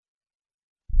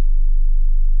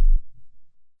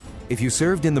If you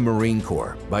served in the Marine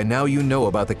Corps, by now you know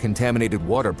about the contaminated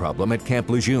water problem at Camp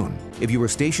Lejeune. If you were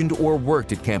stationed or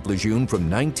worked at Camp Lejeune from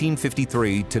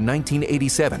 1953 to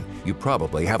 1987, you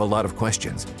probably have a lot of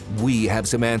questions. We have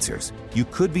some answers. You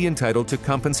could be entitled to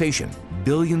compensation.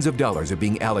 Billions of dollars are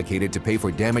being allocated to pay for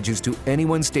damages to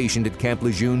anyone stationed at Camp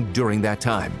Lejeune during that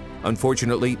time.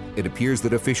 Unfortunately, it appears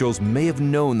that officials may have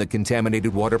known the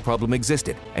contaminated water problem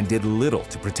existed and did little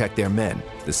to protect their men.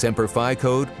 The Semper Fi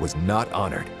Code was not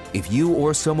honored. If you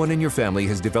or someone in your family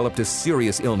has developed a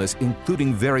serious illness,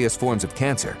 including various forms of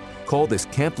cancer, call this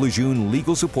Camp Lejeune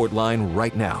legal support line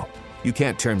right now. You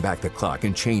can't turn back the clock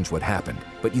and change what happened,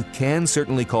 but you can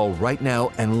certainly call right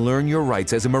now and learn your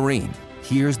rights as a Marine.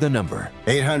 Here's the number.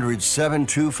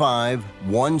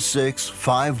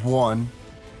 800-725-1651.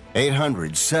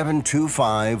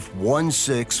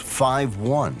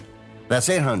 800-725-1651. That's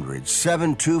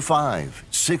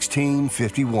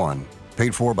 800-725-1651.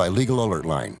 Paid for by Legal Alert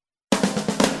Line.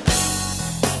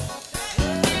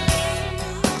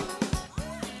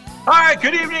 All right,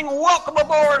 good evening. Welcome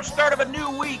aboard. Start of a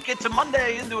new week. It's a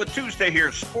Monday into a Tuesday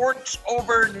here. Sports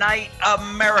Overnight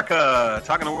America.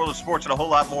 Talking the world of sports and a whole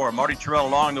lot more. Marty Terrell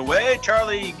along the way.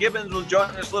 Charlie Gibbons will join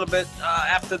us a little bit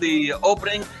after the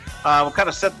opening. We'll kind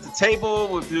of set the table.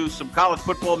 We'll do some college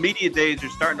football. Media days are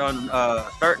starting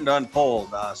to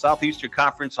unfold. Southeastern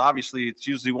Conference, obviously, it's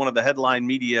usually one of the headline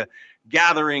media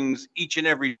gatherings each and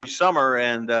every summer.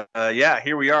 And,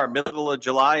 here we are, middle of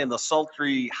July in the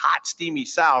sultry, hot, steamy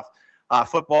South.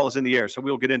 Football is in the air, so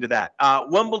we'll get into that.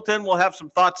 Wimbledon, we'll have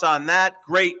some thoughts on that.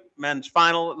 Great men's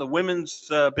final. The women's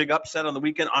big upset on the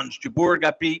weekend. Ons Jabeur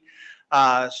got beat.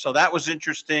 So that was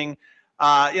interesting.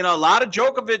 A lot of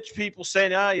Djokovic people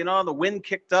saying, the wind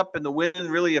kicked up and the wind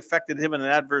really affected him in an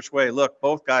adverse way. Look,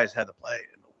 both guys had to play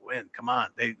in the wind. Come on.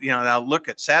 Now look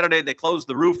at Saturday. They closed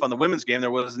the roof on the women's game.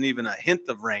 There wasn't even a hint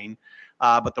of rain,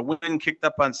 but the wind kicked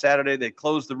up on Saturday. They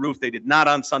closed the roof. They did not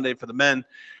on Sunday for the men.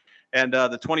 And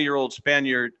the 20-year-old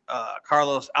Spaniard,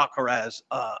 Carlos Alcaraz,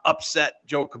 upset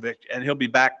Djokovic, and he'll be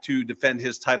back to defend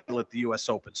his title at the U.S.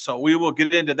 Open. So we will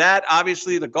get into that.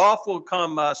 Obviously, the golf will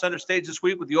come center stage this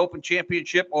week with the Open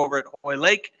Championship over at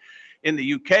Hoylake in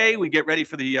the UK. We get ready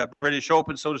for the British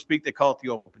Open, so to speak. They call it the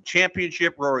Open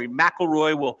Championship. Rory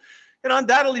McIlroy will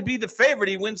undoubtedly be the favorite.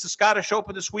 He wins the Scottish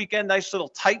Open this weekend. Nice little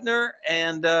tightener,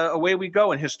 and away we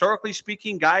go. And historically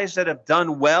speaking, guys that have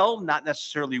done well, not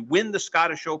necessarily win the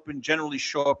Scottish Open, generally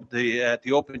show up at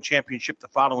the Open Championship the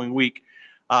following week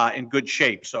in good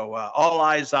shape. So all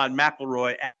eyes on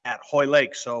McIlroy at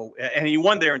Hoylake. So, and he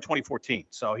won there in 2014.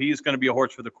 So he's going to be a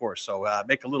horse for the course. So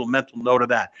make a little mental note of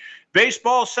that.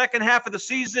 Baseball, second half of the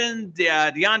season.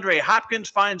 DeAndre Hopkins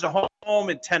finds a home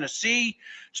in Tennessee.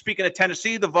 Speaking of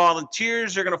Tennessee, the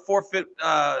Volunteers are going to forfeit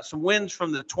some wins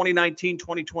from the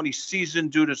 2019-2020 season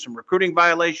due to some recruiting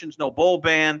violations, no bowl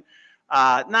ban,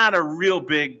 not a real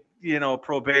big,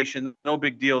 probation, no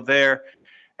big deal there.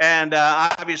 And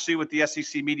obviously with the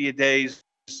SEC Media Days,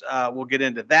 we'll get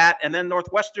into that. And then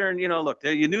Northwestern, you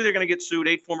knew they're going to get sued.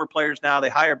 8 former players now. They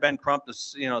hire Ben Crump, the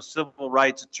civil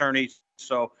rights attorney.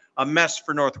 So a mess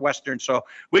for Northwestern. So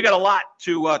we got a lot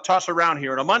to toss around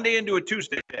here on a Monday into a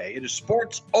Tuesday. It is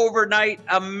Sports Overnight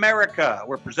America.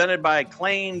 We're presented by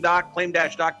Claim-Doc,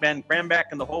 Claim-Doc, Ben Crambeck,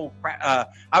 and the whole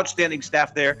outstanding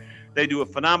staff there. They do a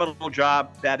phenomenal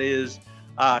job. That is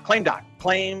Claim-Doc,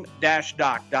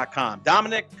 claim-doc.com.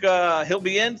 Dominic, he'll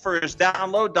be in for his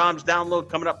download. Dom's download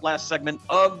coming up last segment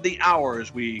of the hour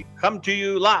as we come to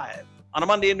you live on a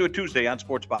Monday into a Tuesday on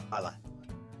Sports Byline.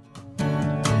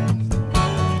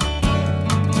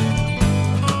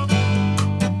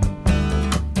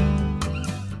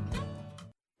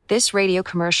 This radio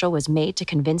commercial was made to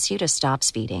convince you to stop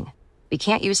speeding. We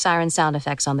can't use siren sound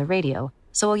effects on the radio,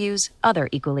 so we'll use other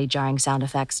equally jarring sound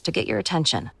effects to get your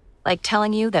attention. Like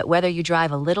telling you that whether you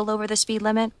drive a little over the speed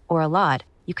limit or a lot,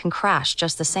 you can crash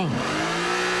just the same.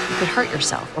 You could hurt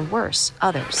yourself or worse,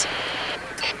 others.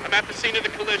 I'm at the scene of the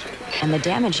collision. And the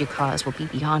damage you cause will be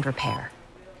beyond repair.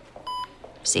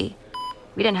 See?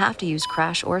 We didn't have to use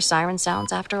crash or siren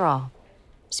sounds after all.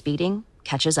 Speeding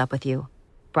catches up with you.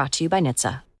 Brought to you by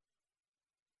NHTSA.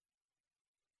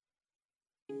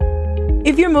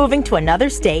 If you're moving to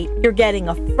another state, you're getting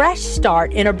a fresh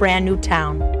start in a brand new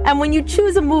town. And when you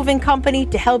choose a moving company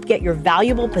to help get your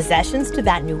valuable possessions to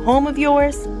that new home of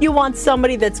yours, you want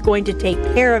somebody that's going to take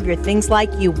care of your things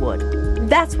like you would.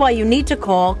 That's why you need to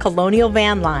call Colonial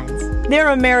Van Lines. They're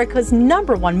America's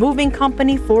 #1 moving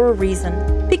company for a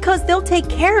reason. Because they'll take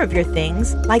care of your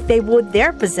things like they would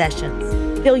their possessions.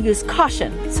 They'll use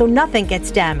caution so nothing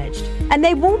gets damaged. And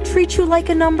they won't treat you like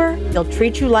a number, they'll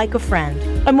treat you like a friend.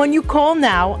 And when you call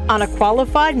now on a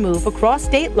qualified move across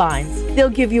state lines, they'll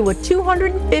give you a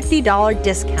 $250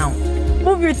 discount.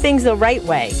 Move your things the right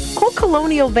way. Call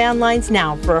Colonial Van Lines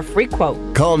now for a free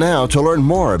quote. Call now to learn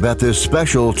more about this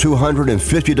special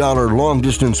 $250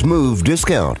 long-distance move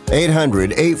discount.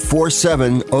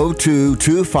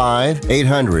 800-847-0225.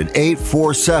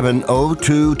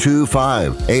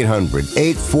 800-847-0225.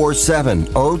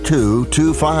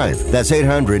 800-847-0225. That's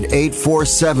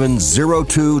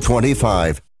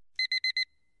 800-847-0225.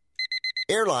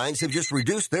 Airlines have just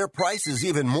reduced their prices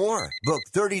even more. Book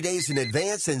 30 days in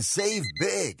advance and save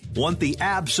big. Want the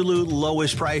absolute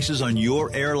lowest prices on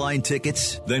your airline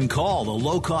tickets? Then call the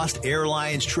Low Cost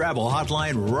Airlines Travel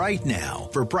Hotline right now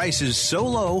for prices so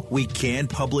low we can't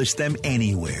publish them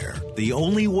anywhere. The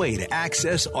only way to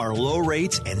access our low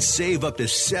rates and save up to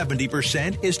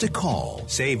 70% is to call.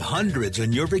 Save hundreds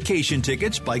on your vacation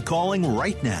tickets by calling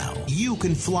right now. You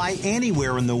can fly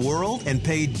anywhere in the world and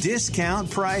pay discount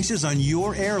prices on your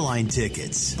airline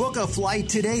tickets. Book a flight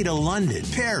today to London,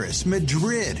 Paris,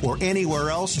 Madrid, or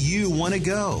anywhere else you want to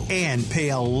go. And pay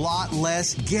a lot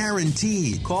less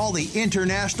guaranteed. Call the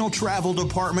International Travel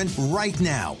Department right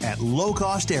now at Low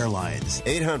Cost Airlines.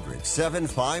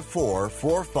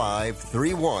 800-754-4531.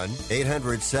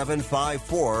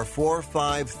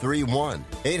 800-754-4531.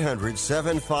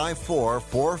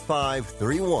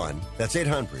 800-754-4531. That's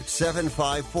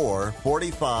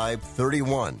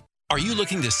 800-754-4531. Are you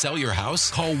looking to sell your house?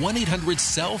 Call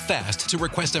 1-800-SELL-FAST to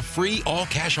request a free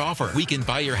all-cash offer. We can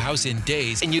buy your house in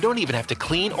days, and you don't even have to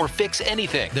clean or fix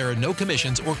anything. There are no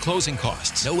commissions or closing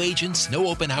costs, no agents, no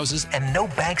open houses, and no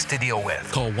banks to deal with.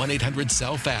 Call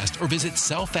 1-800-SELL-FAST or visit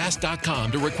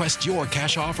sellfast.com to request your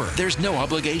cash offer. There's no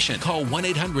obligation. Call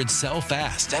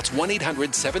 1-800-SELL-FAST. That's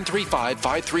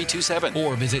 1-800-735-5327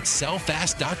 or visit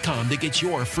sellfast.com to get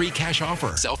your free cash offer.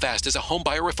 SellFast is a home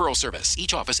buyer referral service.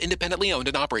 Each office independently owned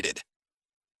and operated.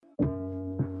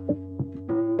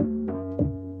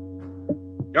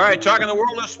 All right, talking the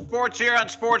world of sports here on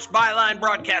Sports Byline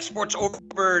Broadcast, Sports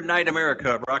Overnight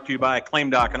America, brought to you by Claim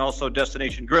Doc and also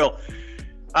Destination Grill.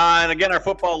 And again, our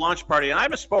football launch party, and I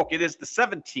misspoke, it is the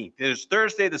 17th. It is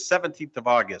Thursday, the 17th of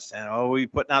August, and we'll be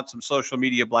putting out some social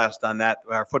media blast on that.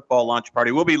 Our football launch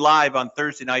party will be live on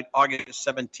Thursday night, August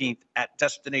 17th at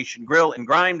Destination Grill in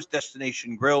Grimes,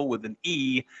 Destination Grill with an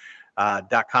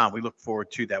E.com. We look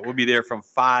forward to that. We'll be there from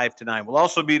 5 to 9. We'll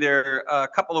also be there a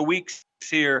couple of weeks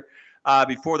here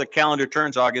before the calendar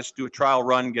turns August, do a trial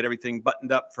run, get everything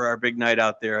buttoned up for our big night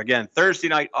out there. Again, Thursday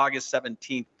night, August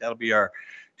 17th, that'll be our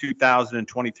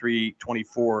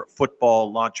 2023-24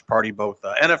 football launch party. Both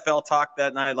NFL talk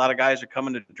that night. A lot of guys are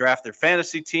coming to draft their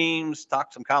fantasy teams,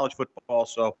 talk some college football,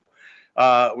 so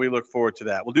we look forward to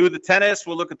that. We'll do the tennis.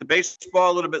 We'll look at the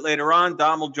baseball a little bit later on.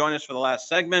 Dom will join us for the last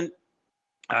segment.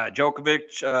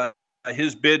 Djokovic,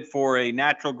 his bid for a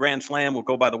natural Grand Slam will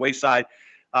go by the wayside.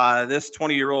 This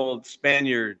 20-year-old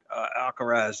Spaniard,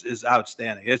 Alcaraz, is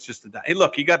outstanding. It's just hey,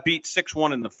 look, he got beat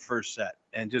 6-1 in the first set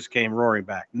and just came roaring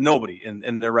back. Nobody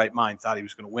in their right mind thought he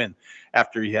was going to win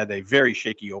after he had a very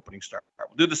shaky opening start.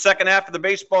 We'll do the second half of the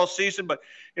baseball season, but,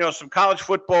 some college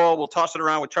football, we'll toss it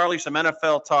around with Charlie, some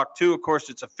NFL talk too. Of course,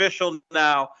 it's official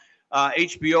now.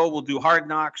 HBO will do Hard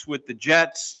Knocks with the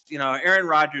Jets. Aaron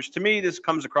Rodgers, to me, this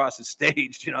comes across as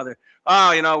staged. We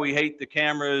hate the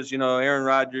cameras, Aaron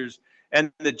Rodgers and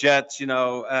the Jets,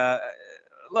 look,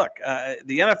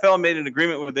 the NFL made an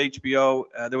agreement with HBO.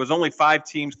 There was only 4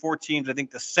 teams. I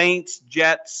think the Saints,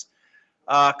 Jets,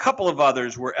 a couple of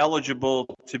others were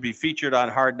eligible to be featured on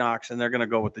Hard Knocks, and they're going to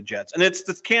go with the Jets. And it's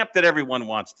the camp that everyone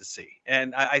wants to see.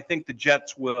 And I think the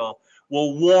Jets will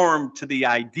warm to the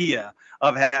idea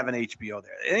of having HBO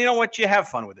there. And you know what? You have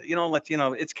fun with it.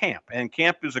 It's camp. And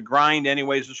camp is a grind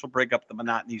anyways. This will break up the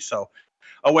monotony. So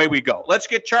away we go. Let's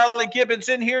get Charlie Gibbons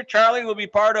in here. Charlie will be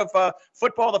part of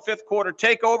football, the fifth quarter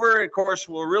takeover. Of course,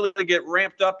 we'll really get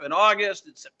ramped up in August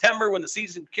and September when the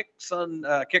season kicks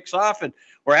off, and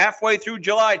we're halfway through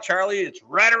July. Charlie, it's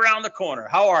right around the corner.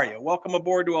 How are you? Welcome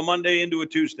aboard to a Monday into a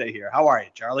Tuesday here. How are you,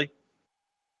 Charlie?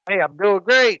 Hey, I'm doing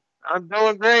great.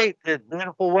 It's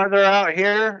beautiful weather out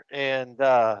here, and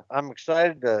I'm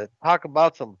excited to talk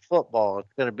about some football.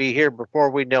 It's going to be here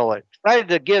before we know it. Excited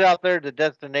to get out there to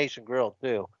Destination Grill,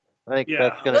 too. I think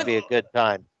that's going to be a good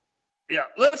time. Yeah,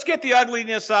 let's get the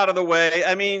ugliness out of the way.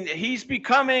 I mean, he's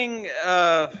becoming,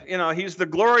 he's the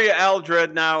Gloria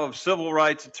Aldred now of civil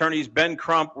rights attorneys, Ben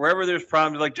Crump, wherever there's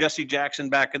problems like Jesse Jackson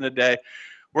back in the day.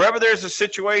 Wherever there's a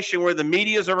situation where the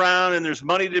media's around and there's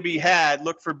money to be had,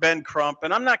 look for Ben Crump.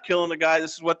 And I'm not killing the guy.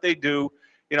 This is what they do.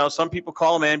 Some people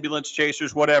call them ambulance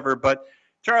chasers, whatever. But,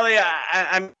 Charlie,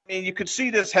 I mean, you could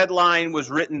see this headline was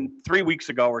written 3 weeks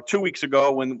ago or 2 weeks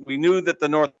ago when we knew that the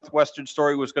Northwestern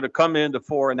story was going to come into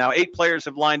fore, and now 8 players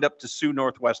have lined up to sue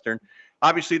Northwestern.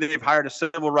 Obviously, they've hired a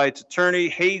civil rights attorney.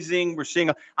 Hazing, we're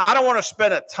seeing. I don't want to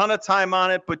spend a ton of time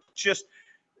on it, but just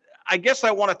I guess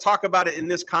I want to talk about it in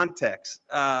this context.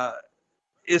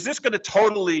 Is this going to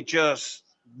totally just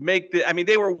make the? I mean,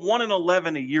 they were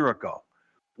 1-11 a year ago.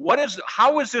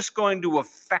 How is this going to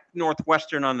affect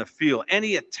Northwestern on the field?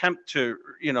 Any attempt to,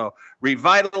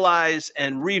 revitalize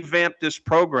and revamp this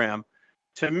program?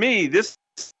 To me, this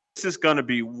is going to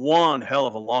be one hell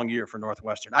of a long year for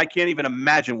Northwestern. I can't even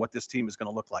imagine what this team is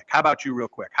going to look like. How about you real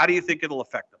quick? How do you think it'll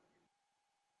affect them?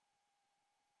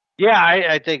 Yeah,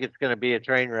 I think it's going to be a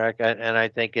train wreck, and I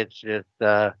think it's just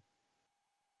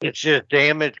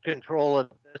damage control at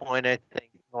this point. I think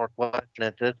Northwestern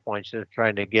at this point is just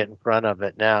trying to get in front of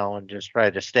it now and just try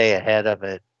to stay ahead of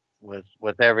it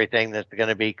with everything that's going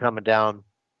to be coming down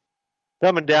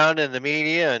in the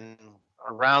media and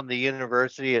around the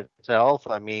university itself.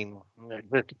 I mean,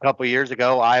 just a couple of years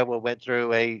ago, Iowa went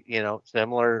through a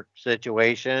similar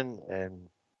situation, and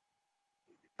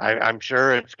I'm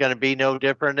sure it's going to be no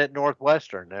different at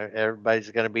Northwestern.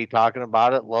 Everybody's going to be talking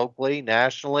about it locally,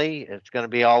 nationally. It's going to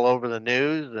be all over the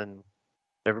news, and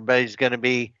everybody's going to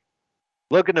be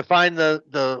looking to find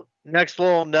the next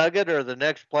little nugget or the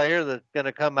next player that's going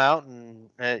to come out and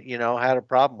had a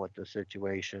problem with the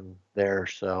situation there.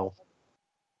 So,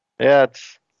 yeah,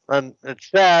 it's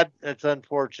sad, it's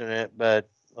unfortunate, but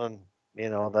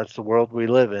that's the world we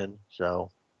live in.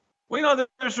 So. Well,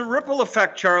 there's a ripple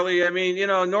effect, Charlie. I mean,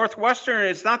 Northwestern,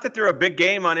 it's not that they're a big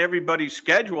game on everybody's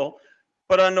schedule,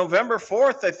 but on November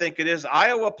 4th, I think it is,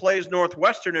 Iowa plays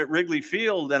Northwestern at Wrigley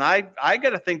Field, and I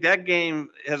got to think that game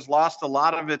has lost a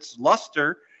lot of its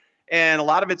luster and a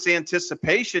lot of its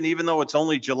anticipation, even though it's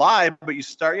only July. But you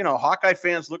start, Hawkeye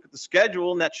fans look at the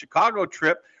schedule and that Chicago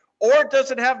trip, or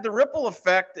does it have the ripple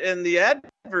effect and the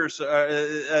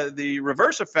the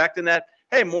reverse effect in that,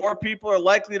 hey, more people are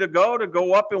likely to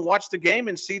go up and watch the game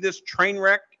and see this train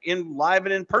wreck live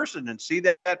and in person and see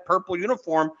that purple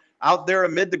uniform out there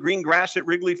amid the green grass at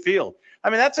Wrigley Field. I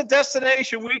mean, that's a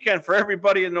destination weekend for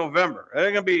everybody in November. There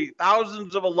are going to be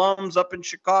thousands of alums up in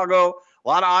Chicago. A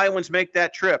lot of Iowans make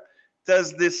that trip.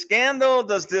 Does this scandal,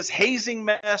 does this hazing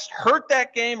mess hurt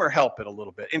that game or help it a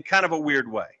little bit in kind of a weird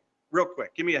way? Real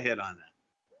quick, give me a hit on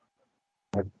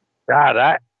that. God,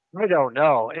 I don't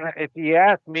know. If you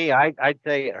ask me, I'd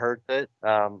say it hurts it.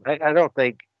 I don't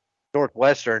think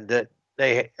Northwestern that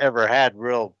they ever had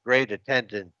real great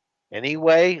attendance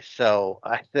anyway. So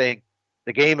I think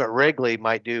the game at Wrigley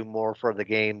might do more for the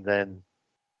game than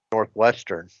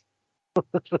Northwestern.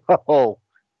 So,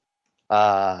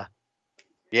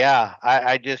 yeah,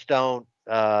 I just don't.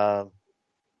 I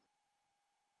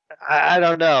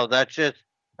don't know. That's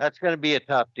going to be a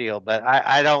tough deal. But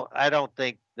I don't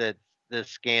think that this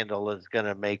scandal is going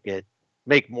to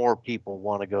make more people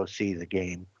want to go see the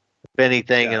game. If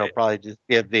anything, it'll probably just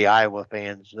give the Iowa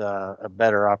fans a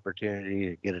better opportunity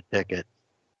to get a ticket.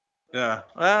 Yeah.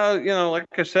 Well, like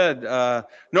I said,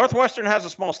 Northwestern has a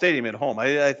small stadium at home.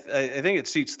 I think it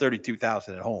seats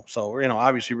 32,000 at home. So,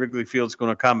 obviously Wrigley Field's going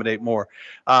to accommodate more.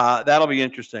 That'll be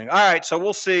interesting. All right. So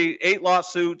we'll see 8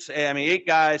 lawsuits. 8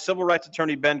 guys, civil rights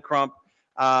attorney Ben Crump.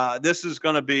 This is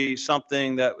going to be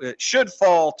something that it should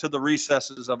fall to the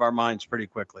recesses of our minds pretty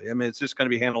quickly. I mean, it's just going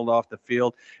to be handled off the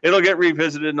field. It'll get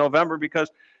revisited in November because,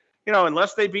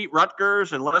 unless they beat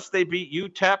Rutgers, unless they beat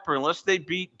UTEP, or unless they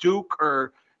beat Duke,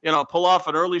 or pull off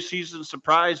an early season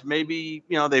surprise, maybe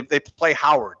they play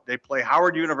Howard. They play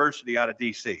Howard University out of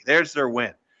DC. There's their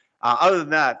win. Other than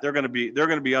that, they're going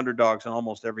to be underdogs in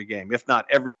almost every game, if not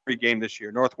every game this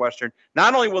year. Northwestern,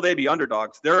 not only will they be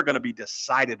underdogs, they're going to be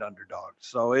decided underdogs.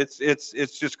 So it's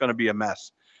just going to be a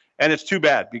mess, and it's too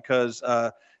bad because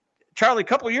Charlie, a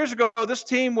couple of years ago, this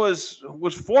team was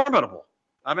formidable.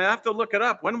 I mean, I have to look it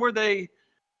up. When were they?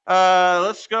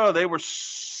 Let's go. They were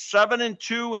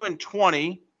 7-2 in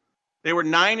 20. They were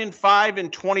 9-5 in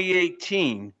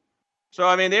 2018. So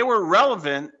I mean, they were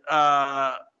relevant.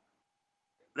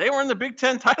 They were in the Big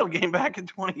Ten title game back in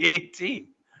 2018,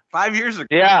 5 years ago.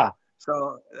 Yeah.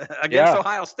 So against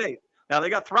Ohio State. Now they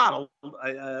got throttled.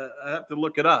 I have to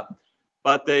look it up,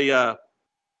 but they got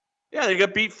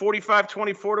beat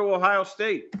 45-24 to Ohio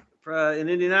State in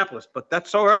Indianapolis. But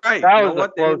that's all right. That was a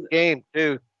close game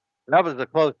too. That was a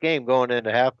close game going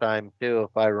into halftime too,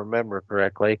 if I remember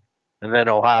correctly. And then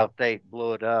Ohio State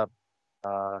blew it up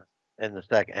in the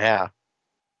second half.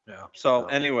 Yeah. So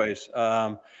anyways,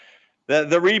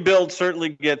 The rebuild certainly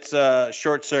gets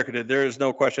short-circuited. There is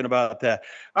no question about that.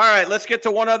 All right, let's get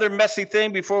to one other messy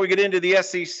thing before we get into the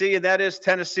SEC, and that is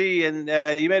Tennessee. And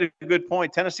you made a good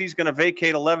point. Tennessee's going to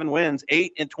vacate 11 wins,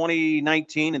 8 in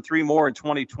 2019 and 3 more in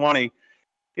 2020.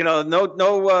 You know,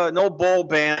 no bowl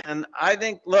ban. I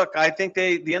think the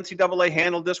NCAA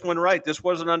handled this one right. This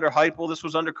wasn't under Heupel. This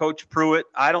was under Coach Pruitt.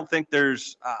 I don't think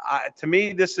there's to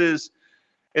me,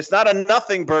 it's not a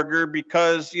nothing burger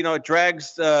because, you know, it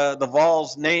drags the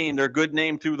Vols name, their good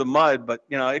name, through the mud. But,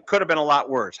 you know, it could have been a lot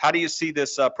worse. How do you see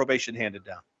this probation handed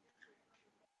down?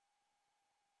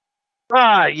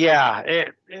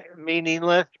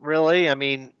 Meaningless, really. I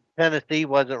mean, Tennessee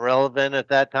wasn't relevant at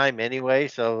that time anyway,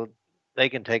 so they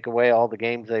can take away all the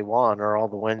games they won or all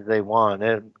the wins they won.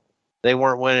 And they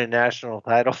weren't winning national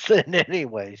titles then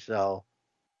anyway, so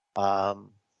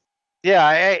yeah,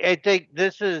 I think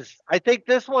this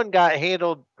one got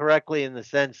handled correctly in the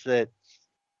sense that,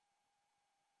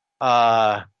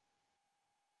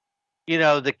 you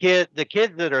know, the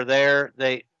kids that are there,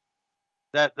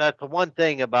 that's the one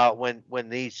thing about when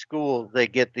these schools, they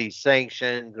get these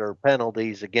sanctions or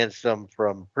penalties against them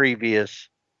from previous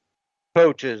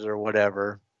coaches or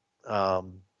whatever. The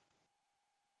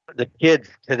kids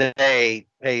today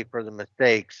pay for the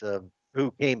mistakes of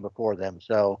who came before them.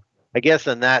 So I guess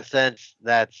in that sense,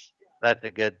 that's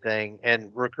a good thing. And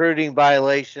recruiting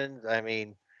violations, I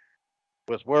mean,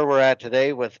 with where we're at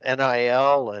today with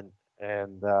NIL and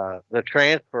the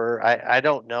transfer, I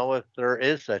don't know if there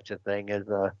is such a thing as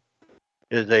a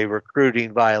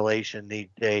recruiting violation these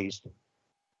days.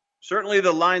 Certainly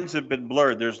the lines have been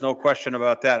blurred. There's no question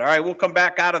about that. All right, we'll come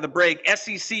back out of the break.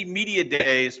 SEC Media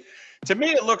Days. To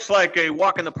me, it looks like a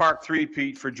walk-in-the-park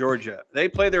three-peat for Georgia. They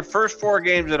play their first 4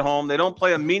 games at home. They don't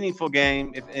play a meaningful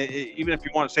game. Even if you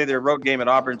want to say their road game at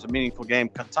Auburn's a meaningful game.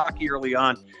 Kentucky early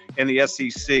on in the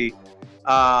SEC.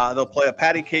 They'll play a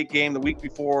patty cake game the week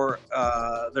before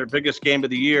their biggest game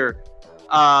of the year.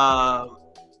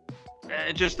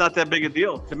 It's just not that big a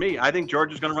deal to me. I think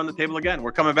Georgia's going to run the table again.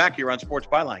 We're coming back here on Sports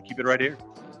Byline. Keep it right here.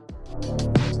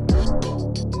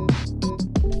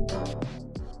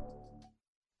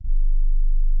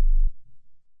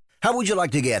 How would you like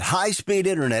to get high-speed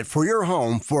internet for your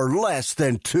home for less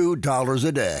than $2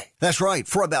 a day? That's right.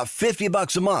 For about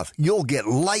 $50 a month, you'll get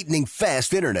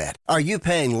lightning-fast internet. Are you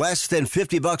paying less than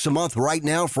 $50 a month right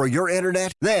now for your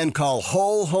internet? Then call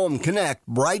Whole Home Connect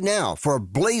right now for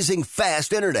blazing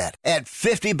fast internet at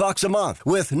 $50 a month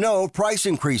with no price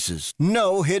increases,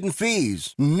 no hidden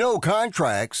fees, no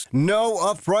contracts, no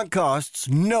upfront costs,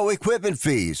 no equipment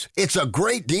fees. It's a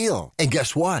great deal. And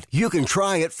guess what? You can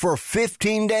try it for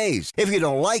 15 days. If you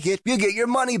don't like it, you get your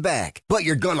money back. But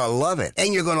you're going to love it,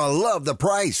 and you're going to love the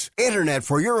price. Internet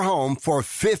for your home for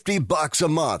 $50 a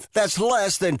month. That's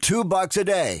less than $2 a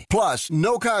day. Plus,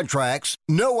 no contracts,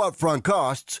 no upfront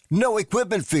costs, no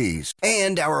equipment fees,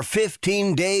 and our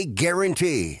 15-day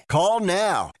guarantee. Call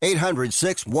now.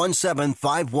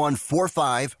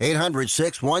 800-617-5145.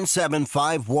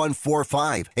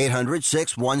 800-617-5145.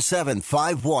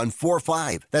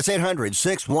 800-617-5145. That's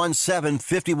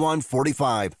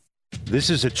 800-617-5145. This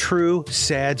is a true,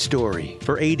 sad story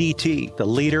for ADT, the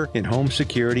leader in home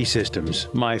security systems.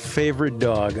 My favorite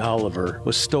dog, Oliver,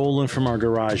 was stolen from our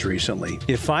garage recently.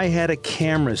 If I had a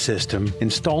camera system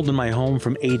installed in my home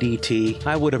from ADT,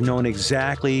 I would have known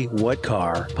exactly what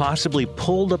car possibly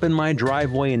pulled up in my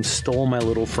driveway and stole my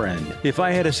little friend. If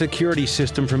I had a security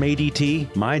system from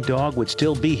ADT, my dog would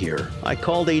still be here. I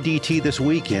called ADT this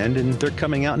weekend, and they're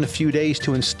coming out in a few days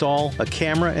to install a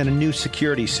camera and a new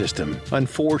security system.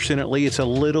 Unfortunately, it's a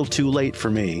little too late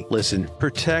for me. Listen,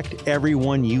 protect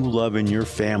everyone you love in your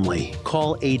family.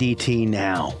 Call ADT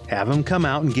now. Have them come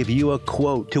out and give you a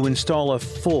quote to install a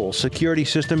full security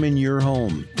system in your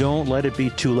home. Don't let it be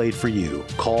too late for you.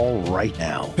 Call right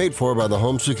now. Paid for by the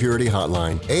Home Security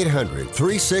Hotline.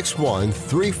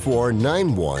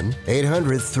 800-361-3491.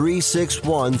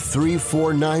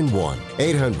 800-361-3491.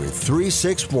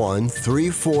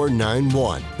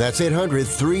 800-361-3491. That's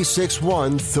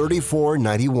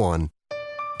 800-361-3491.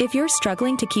 If you're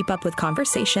struggling to keep up with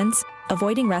conversations,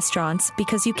 avoiding restaurants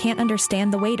because you can't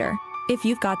understand the waiter, if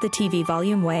you've got the TV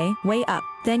volume way up,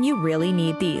 then you really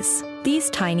need these. These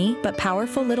tiny but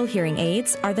powerful little hearing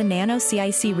aids are the Nano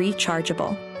CIC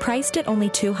Rechargeable, priced at only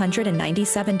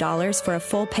 $297 for a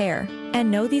full pair. And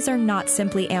no, these are not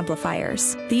simply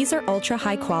amplifiers. These are ultra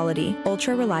high quality,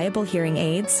 ultra reliable hearing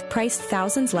aids, priced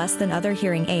thousands less than other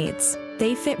hearing aids.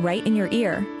 They fit right in your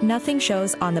ear. Nothing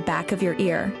shows on the back of your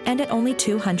ear. And at only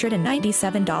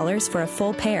 $297 for a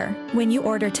full pair. When you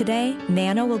order today,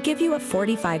 Nano will give you a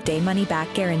 45-day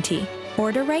money-back guarantee.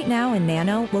 Order right now and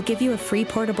Nano will give you a free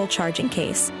portable charging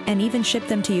case and even ship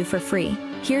them to you for free.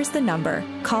 Here's the number.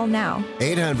 Call now.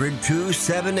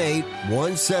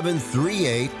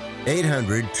 800-278-1738.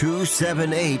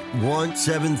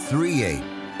 800-278-1738.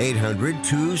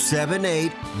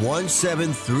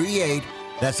 800-278-1738.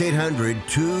 That's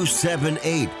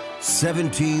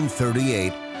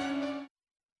 800-278-1738.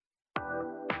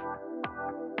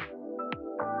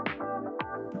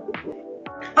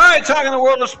 All right, talking the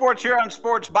world of sports here on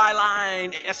Sports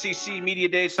Byline, SEC Media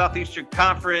Day, Southeastern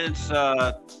Conference.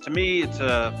 To me, it's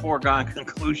a foregone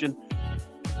conclusion.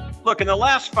 Look, in the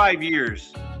last 5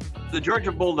 years, the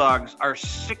Georgia Bulldogs are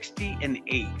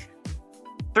 60-8,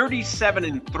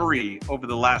 37-3 over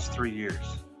the last 3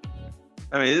 years.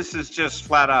 I mean, this is just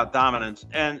flat out dominance.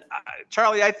 And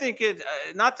Charlie, I think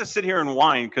not to sit here and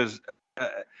whine because,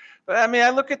 but I mean, I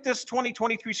look at this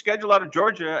 2023 schedule out of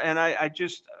Georgia and I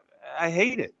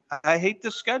hate it. I hate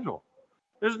this schedule.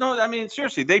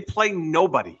 Seriously, they play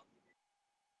nobody.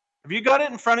 Have you got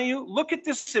it in front of you? Look at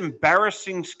this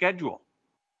embarrassing schedule.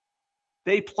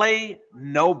 They play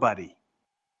nobody.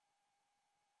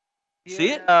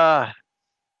 See it? Yeah,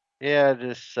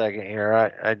 just a second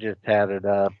here. I just had it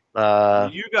up.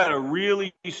 You got to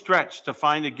really stretch to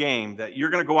find a game that you're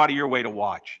going to go out of your way to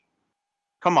watch.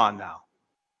 Come on now.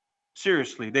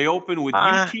 Seriously, they open with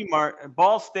UT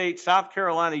Ball State, South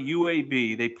Carolina,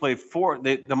 UAB. They play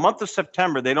the month of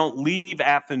September. They don't leave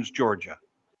Athens, Georgia.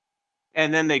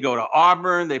 And then they go to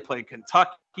Auburn. They play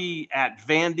Kentucky at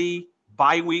Vandy,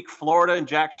 bye week, Florida and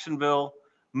Jacksonville,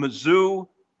 Mizzou,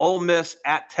 Ole Miss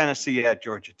at Tennessee at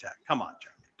Georgia Tech. Come on,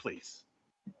 Jeremy, please.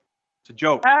 It's a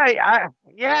joke. I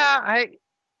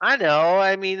know.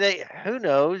 I mean, who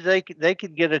knows? They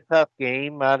could get a tough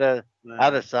game out of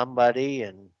somebody,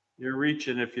 and you're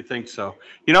reaching if you think so.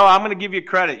 You know, I'm going to give you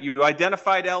credit. You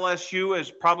identified LSU as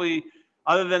probably,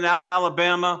 other than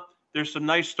Alabama, there's some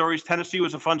nice stories. Tennessee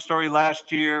was a fun story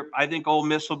last year. I think Ole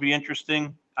Miss will be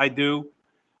interesting. I do.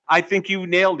 I think you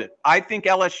nailed it. I think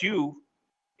LSU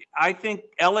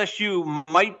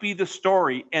might be the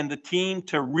story and the team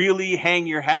to really hang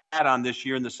your hat on this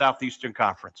year in the Southeastern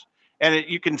Conference. And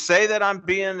you can say that I'm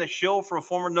being a shill for a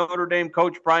former Notre Dame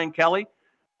coach, Brian Kelly,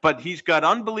 but he's got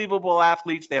unbelievable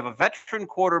athletes. They have a veteran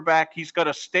quarterback. He's got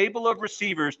a stable of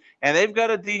receivers, and they've got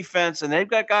a defense, and they've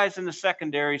got guys in the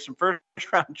secondary, some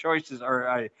first-round choices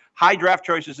or high draft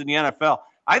choices in the NFL.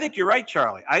 I think you're right,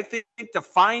 Charlie. I think to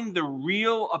find the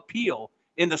real appeal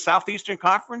in the Southeastern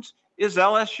Conference is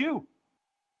LSU.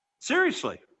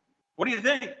 Seriously. What do you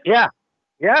think? Yeah,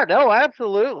 no,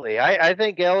 absolutely. I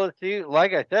think LSU,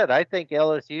 like I said, I think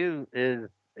LSU is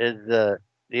the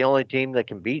only team that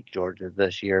can beat Georgia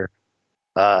this year.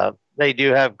 They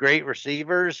do have great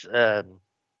receivers.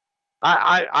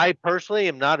 I personally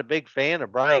am not a big fan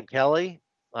of Brian Kelly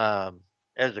as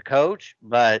a coach,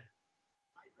 but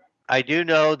I do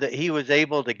know that he was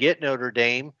able to get Notre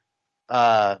Dame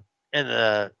in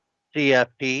the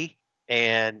CFP,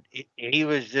 and he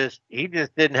just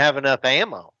didn't have enough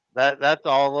ammo. That's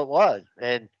all it was.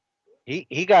 And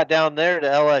he got down there to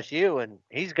LSU, and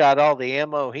he's got all the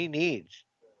ammo he needs.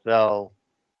 So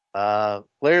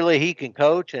clearly he can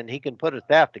coach and he can put a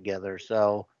staff together.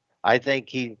 So I think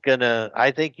he's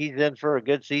in for a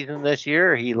good season this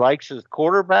year. He likes his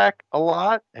quarterback a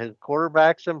lot. His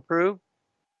quarterback's improved.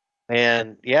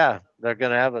 And yeah, they're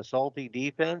going to have a salty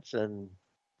defense, and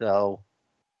so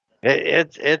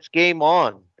it's game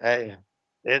on. They're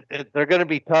going to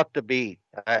be tough to beat.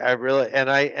 I really, and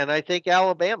I think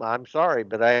Alabama. I'm sorry,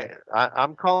 but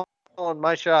I'm calling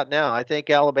my shot now. I think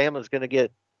Alabama's going to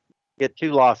get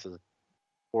 2 losses.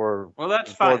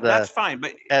 That's fine. That's fine,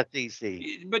 but SEC.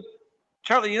 But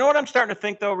Charlie, you know what I'm starting to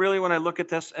think though? Really, when I look at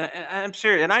this, and I'm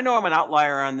serious, and I know I'm an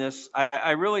outlier on this.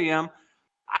 I really am.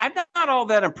 I'm not all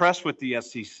that impressed with the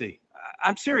SEC.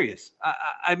 I'm serious.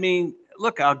 I mean,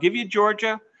 look, I'll give you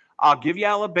Georgia. I'll give you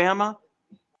Alabama.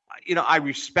 You know, I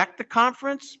respect the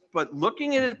conference, but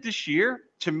looking at it this year,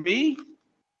 to me,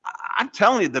 I'm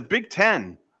telling you, the Big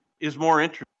Ten is more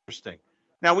interesting.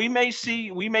 Now, we may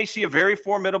see a very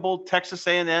formidable Texas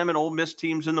A&M and Ole Miss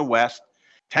teams in the West.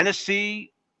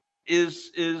 Tennessee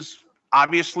is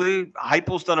obviously,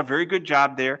 Heupel's done a very good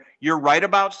job there. You're right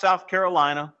about South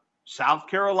Carolina. South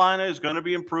Carolina is going to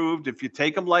be improved. If you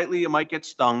take them lightly, you might get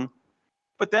stung.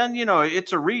 But then, you know,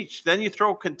 it's a reach. Then you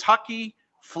throw Kentucky,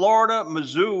 Florida,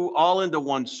 Mizzou all into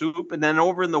one soup. And then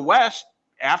over in the West,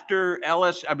 after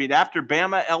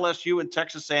Bama, LSU, and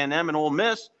Texas A&M and Ole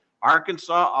Miss,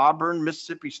 Arkansas, Auburn,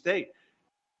 Mississippi State.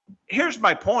 Here's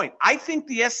my point. I think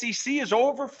the SEC is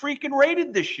over-freaking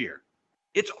rated this year.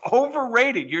 It's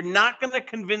overrated. You're not going to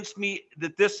convince me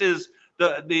that this is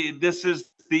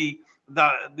the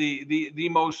the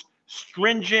most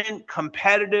stringent,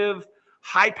 competitive,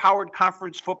 high-powered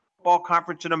football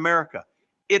conference in America.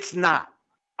 It's not.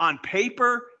 On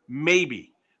paper, maybe.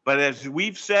 But as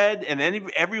we've said, and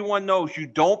everyone knows, you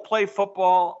don't play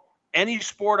football, any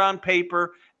sport on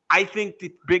paper. I think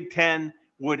the Big Ten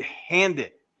would hand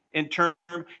it in terms.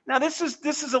 Now, this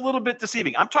is a little bit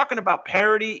deceiving. I'm talking about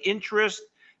parity, interest,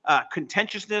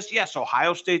 contentiousness. Yes,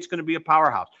 Ohio State's going to be a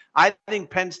powerhouse. I think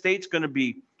Penn State's going to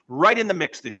be right in the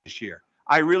mix this year.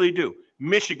 I really do.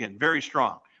 Michigan, very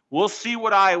strong. We'll see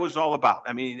what Iowa's all about.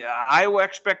 I mean, Iowa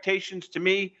expectations to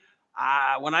me,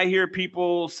 when I hear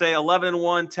people say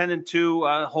 11-1,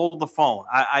 10-2, hold the phone.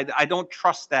 I don't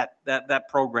trust that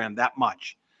program that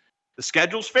much. The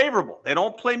schedule's favorable. They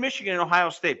don't play Michigan and Ohio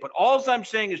State. But all I'm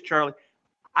saying is, Charlie,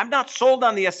 I'm not sold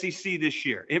on the SEC this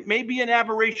year. It may be an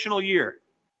aberrational year.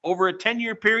 Over a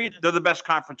 10-year period, they're the best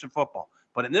conference in football.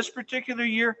 But in this particular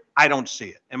year, I don't see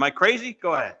it. Am I crazy?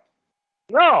 Go ahead.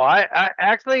 No,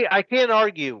 I can't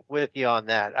argue with you on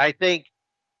that. I think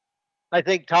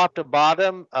top to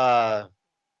bottom,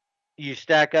 you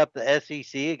stack up the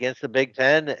SEC against the Big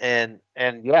Ten, and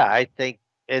yeah, I think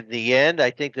in the end,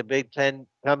 I think the Big Ten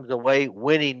comes away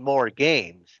winning more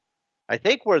games. I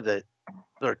think where the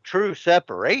true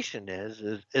separation is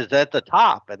at the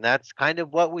top, and that's kind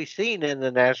of what we've seen in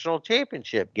the national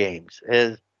championship games.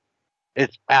 Is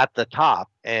it's at the top,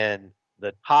 and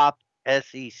the top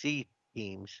SEC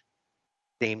teams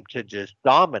seem to just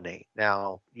dominate.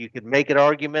 Now, you could make an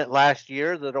argument last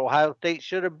year that Ohio State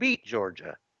should have beat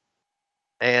Georgia.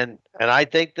 And I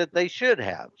think that they should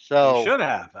have. So they should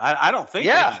have. I don't think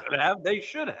they should have. They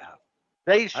should have.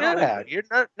 They should have. You're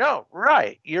not. No,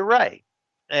 right. You're right.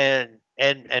 And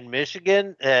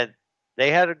Michigan, and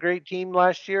they had a great team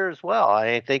last year as well.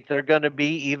 I think they're going to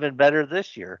be even better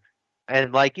this year.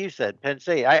 And like you said, Penn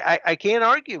State. I can't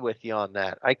argue with you on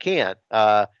that. I can't.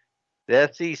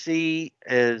 The SEC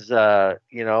is,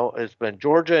 it's been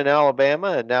Georgia and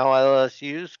Alabama, and now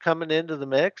LSU's coming into the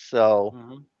mix.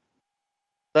 So,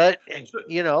 but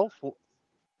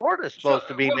Florida's supposed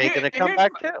to be making a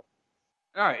comeback too.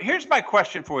 All right, here's my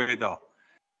question for you, though.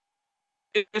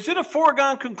 Is it a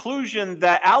foregone conclusion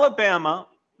that Alabama,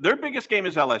 their biggest game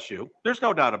is LSU? There's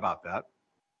no doubt about that.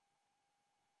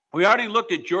 We already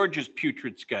looked at Georgia's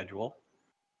putrid schedule.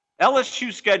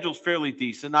 LSU's schedule's fairly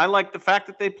decent. I like the fact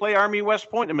that they play Army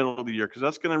West Point in the middle of the year because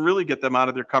that's going to really get them out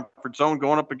of their comfort zone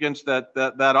going up against that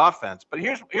offense. But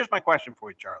here's my question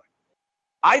for you, Charlie.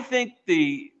 I think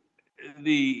the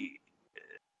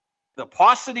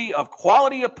paucity of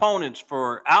quality opponents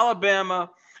for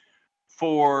Alabama,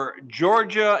 for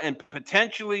Georgia, and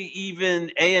potentially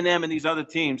even A&M and these other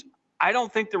teams, I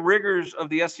don't think the rigors of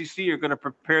the SEC are going to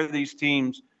prepare these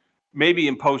teams maybe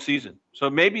in postseason. So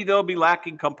maybe they'll be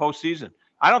lacking come postseason.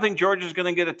 I don't think Georgia's going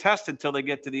to get a test until they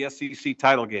get to the SEC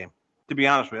title game, to be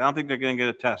honest with you. I don't think they're going to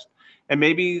get a test. And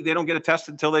maybe they don't get a test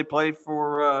until they play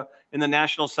for in the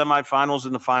national semifinals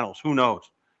and the finals. Who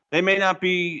knows? They may not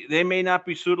be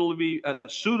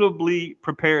suitably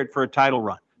prepared for a title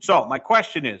run. So my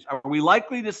question is, are we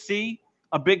likely to see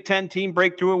a Big Ten team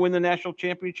break through and win the national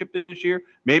championship this year?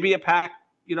 Maybe a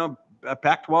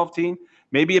Pac-12 team,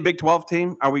 maybe a Big 12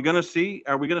 team. Are we going to see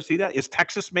that? Is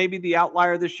Texas maybe the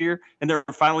outlier this year in their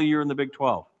final year in the Big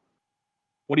 12?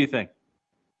 What do you think?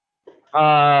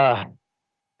 I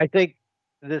think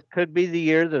this could be the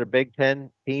year that a Big Ten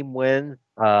team wins.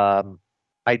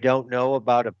 I don't know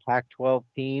about a Pac-12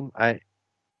 team.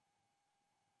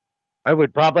 I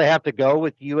would probably have to go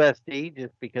with USC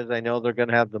just because I know they're going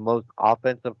to have the most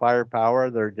offensive firepower.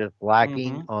 They're just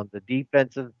lacking on the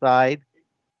defensive side.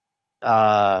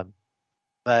 But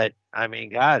I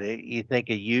mean, God, you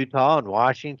think of Utah and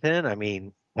Washington. I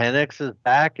mean, Penix is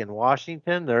back in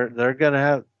Washington. They're going to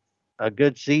have a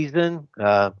good season.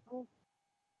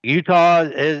 Utah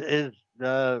is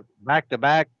the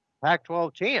back-to-back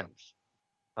Pac-12 champs.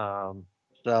 But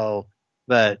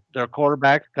their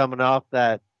quarterback's coming off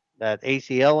that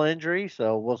ACL injury,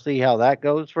 so we'll see how that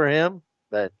goes for him.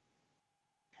 But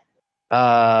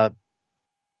and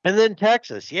then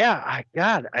Texas, I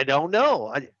don't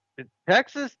know.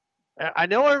 Texas, I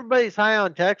know everybody's high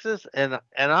on Texas, and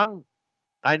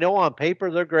I know on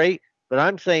paper they're great, but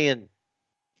I'm saying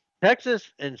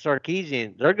Texas and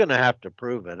Sarkisian, they're going to have to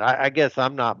prove it. I guess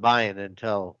I'm not buying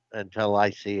until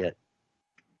I see it.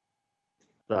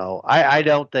 So I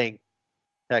don't think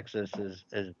Texas is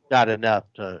got enough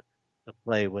to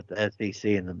play with the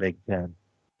SEC and the Big Ten.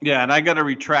 Yeah, and I got to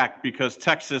retract because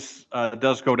Texas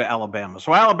does go to Alabama.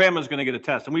 So Alabama's going to get a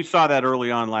test. And we saw that early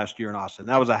on last year in Austin.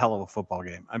 That was a hell of a football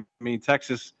game. I mean,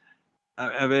 Texas,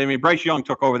 I mean, Bryce Young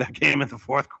took over that game in the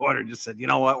fourth quarter and just said, you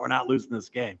know what, we're not losing this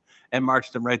game, and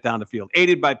marched them right down the field,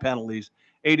 aided by penalties,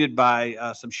 aided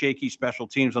by some shaky special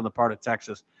teams on the part of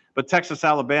Texas. But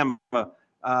Texas-Alabama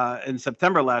in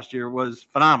September last year was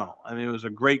phenomenal. I mean, it was a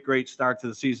great, great start to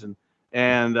the season.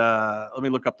 And let me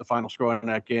look up the final score in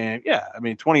that game. Yeah, I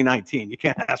mean, 2019, you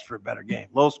can't ask for a better game.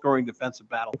 Low-scoring defensive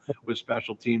battle with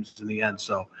special teams in the end.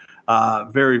 So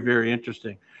very, very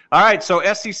interesting. All right, so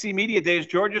SEC Media Days.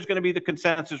 Georgia's going to be the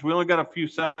consensus. We only got a few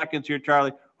seconds here,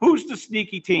 Charlie. Who's the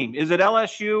sneaky team? Is it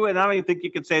LSU? And I don't even think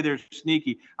you can say they're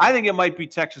sneaky. I think it might be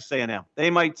Texas A&M. They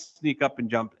might sneak up and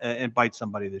jump and bite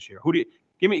somebody this year. Who do you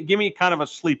give me kind of a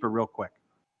sleeper real quick?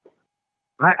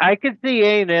 I could see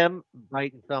A&M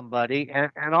biting somebody,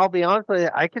 and I'll be honest with you,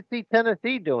 I could see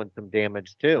Tennessee doing some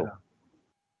damage too. Yeah.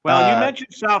 Well, you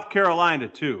mentioned South Carolina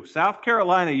too. South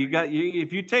Carolina,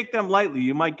 if you take them lightly,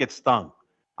 you might get stung.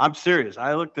 I'm serious.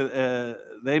 I looked at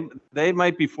they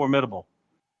might be formidable.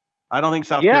 I don't think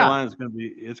South Carolina is going to be.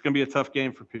 It's going to be a tough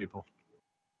game for people.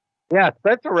 Yeah,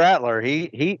 Spencer Rattler,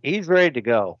 he's ready to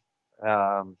go.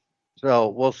 So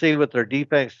we'll see what their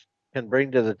defense can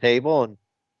bring to the table, and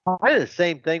I did the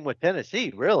same thing with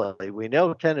Tennessee. Really, we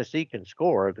know Tennessee can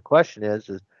score. The question is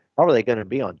how are they going to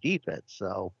be on defense?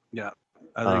 So yeah,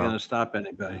 are they going to stop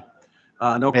anybody?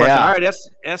 No question. Yeah. All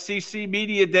right, SEC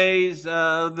Media Days,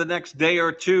 the next day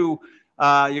or two,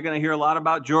 you're going to hear a lot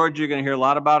about Georgia. You're going to hear a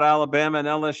lot about Alabama and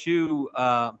LSU.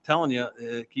 I'm telling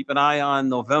you, keep an eye on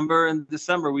November and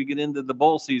December. We get into the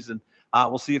bowl season.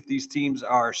 We'll see if these teams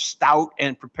are stout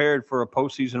and prepared for a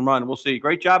postseason run. We'll see.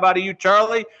 Great job out of you,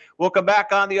 Charlie. We'll come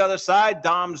back on the other side.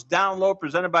 Dom's Down Low,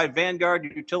 presented by Vanguard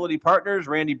Utility Partners.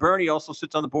 Randy Burney also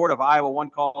sits on the board of Iowa One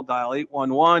Call, dial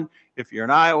 811 if you're in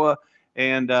Iowa.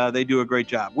 And they do a great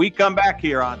job. We come back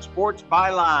here on Sports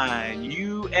Byline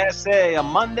USA, a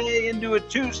Monday into a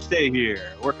Tuesday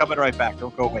here. We're coming right back.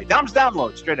 Don't go away. Dom's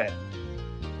Download, straight ahead.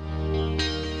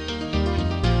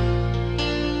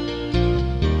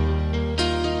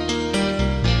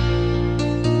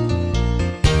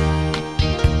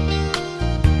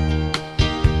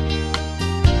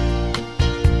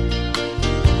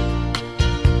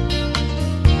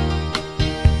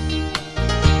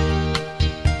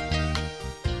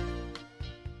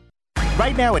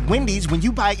 Right now at Wendy's, when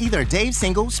you buy either Dave's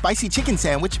Single, Spicy Chicken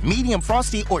Sandwich, Medium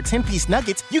Frosty, or 10-piece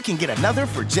nuggets, you can get another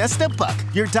for just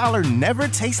 $1. Your dollar never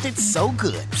tasted so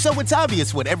good. So it's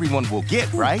obvious what everyone will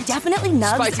get, right? Definitely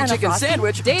nugs Spicy and chicken a Frosty.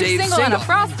 sandwich, Dave's Single and a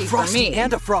Frosty for me.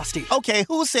 And a Frosty. Okay,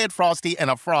 who said Frosty and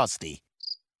a Frosty?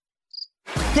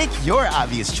 Pick your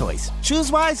obvious choice. Choose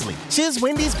wisely. Choose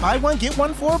Wendy's, buy one, get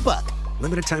one for $1.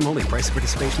 Limited time only. Price of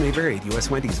participation may vary. U.S.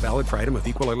 Wendy's, valid for item of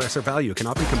equal or lesser value.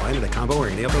 Cannot be combined in a combo or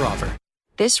any other offer.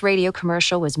 This radio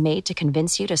commercial was made to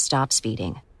convince you to stop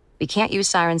speeding. We can't use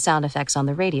siren sound effects on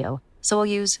the radio, so we'll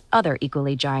use other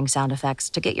equally jarring sound effects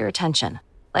to get your attention.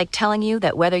 Like telling you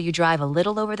that whether you drive a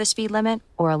little over the speed limit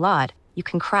or a lot, you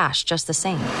can crash just the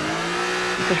same.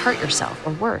 You could hurt yourself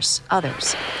or worse,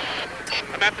 others.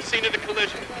 I'm at the scene of the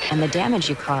collision. And the damage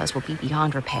you cause will be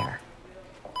beyond repair.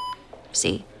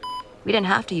 See? We didn't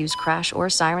have to use crash or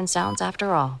siren sounds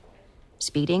after all.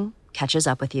 Speeding catches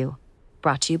up with you.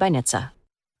 Brought to you by NHTSA.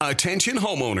 Attention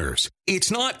homeowners. It's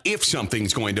not if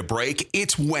something's going to break,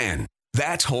 it's when.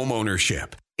 That's home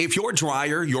ownership. If your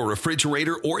dryer, your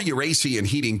refrigerator, or your AC and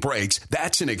heating breaks,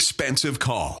 that's an expensive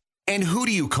call. And who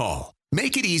do you call?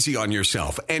 Make it easy on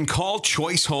yourself and call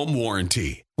Choice Home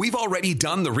Warranty. We've already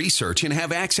done the research and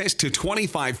have access to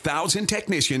 25,000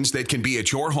 technicians that can be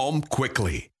at your home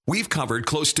quickly. We've covered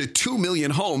close to 2 million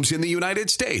homes in the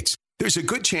United States. There's a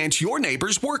good chance your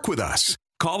neighbors work with us.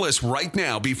 Call us right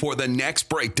now before the next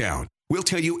breakdown. We'll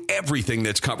tell you everything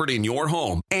that's covered in your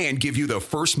home and give you the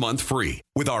first month free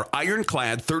with our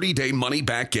ironclad 30-day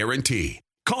money-back guarantee.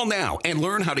 Call now and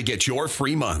learn how to get your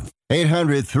free month.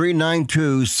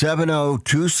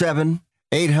 800-392-7027.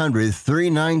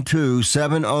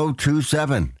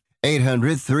 800-392-7027.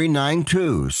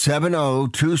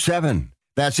 800-392-7027.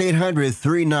 That's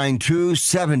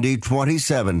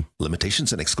 800-392-7027.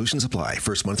 Limitations and exclusions apply.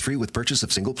 First month free with purchase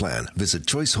of single plan. Visit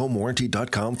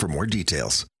choicehomewarranty.com for more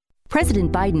details.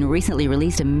 President Biden recently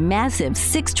released a massive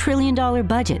 $6 trillion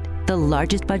budget, the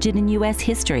largest budget in U.S.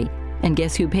 history. And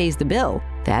guess who pays the bill?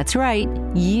 That's right,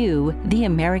 you, the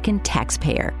American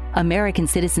taxpayer. American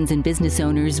citizens and business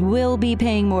owners will be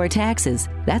paying more taxes.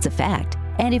 That's a fact.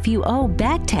 And if you owe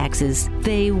back taxes,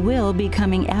 they will be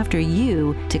coming after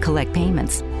you to collect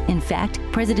payments. In fact,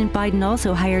 President Biden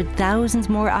also hired thousands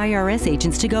more IRS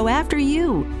agents to go after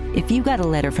you. If you got a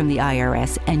letter from the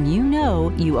IRS and you know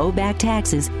you owe back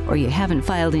taxes or you haven't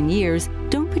filed in years,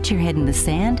 don't put your head in the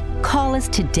sand. Call us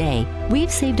today. We've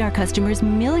saved our customers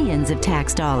millions of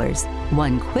tax dollars.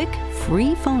 One quick,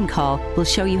 free phone call will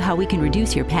show you how we can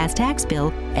reduce your past tax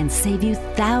bill and save you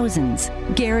thousands.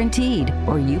 Guaranteed,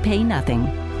 or you pay nothing.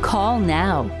 Call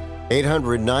now.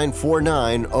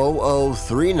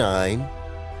 800-949-0039.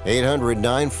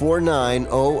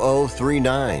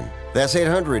 800-949-0039. That's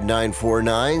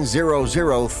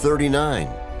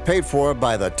 800-949-0039. Paid for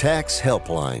by the Tax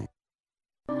Helpline.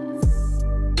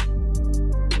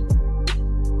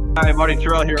 Hi, Marty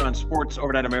Terrell here on Sports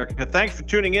Overnight America. Thanks for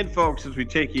tuning in, folks, as we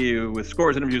take you with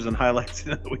scores, interviews, and highlights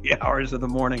in the wee hours of the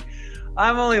morning.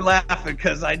 I'm only laughing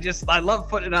because I love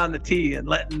putting it on the tee and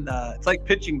letting it's like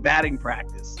pitching batting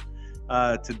practice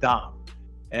to Dom.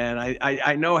 And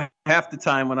I know half the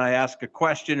time when I ask a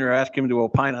question or ask him to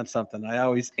opine on something, I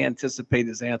always anticipate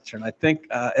his answer. And I think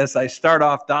as I start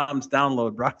off Dom's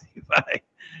download, brought to you by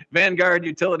Vanguard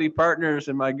Utility Partners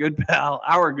and our good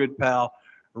pal,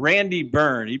 Randy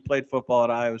Byrne. He played football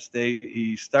at Iowa State.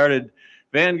 He started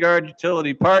Vanguard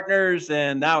Utility Partners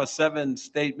and now a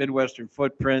 7-state Midwestern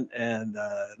footprint and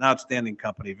an outstanding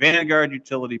company. Vanguard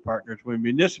Utility Partners. When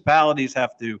municipalities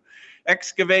have to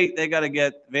excavate, they got to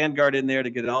get Vanguard in there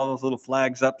to get all those little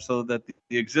flags up so that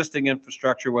the existing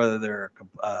infrastructure, whether they're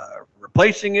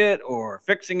replacing it or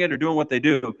fixing it or doing what they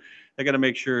do, they got to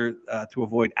make sure to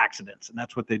avoid accidents, and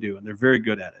that's what they do, and they're very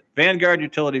good at it. Vanguard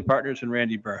Utility Partners and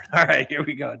Randy Byrne. All right, here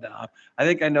we go, Dom. I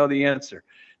think I know the answer.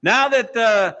 Now that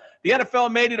the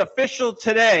NFL made it official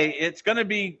today, it's going to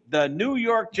be the New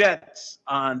York Jets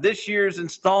on this year's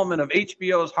installment of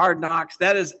HBO's Hard Knocks.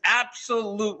 That is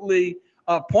absolutely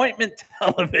appointment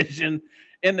television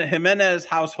in the Jimenez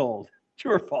household.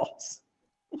 True or false?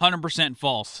 100%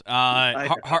 false.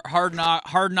 Hard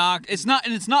knock. It's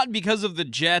not because of the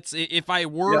Jets. If I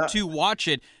were to watch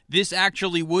it, this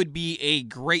actually would be a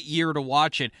great year to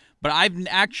watch it. But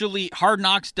Hard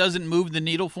Knocks doesn't move the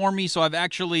needle for me, so I've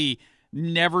actually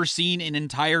never seen an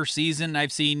entire season.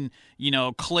 I've seen,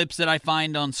 clips that I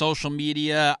find on social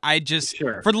media.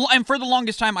 For the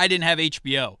longest time, I didn't have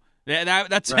HBO.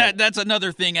 That's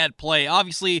another thing at play.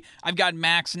 Obviously, I've got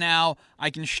Max now. I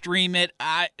can stream it.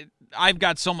 I've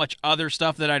got so much other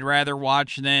stuff that I'd rather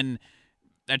watch than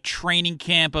a training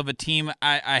camp of a team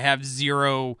I have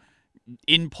zero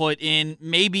input in.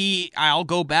 Maybe I'll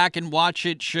go back and watch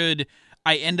it should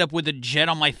I end up with a Jet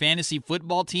on my fantasy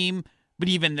football team, but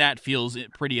even that feels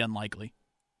pretty unlikely.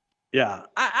 Yeah,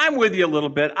 I'm with you a little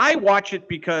bit. I watch it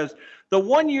because the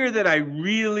one year that I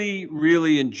really,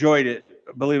 really enjoyed it,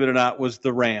 believe it or not, was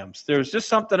the Rams. There's just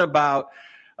something about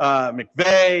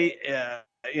McVay.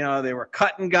 They were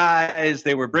cutting guys.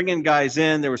 They were bringing guys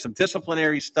in. There was some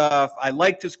disciplinary stuff. I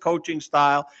liked his coaching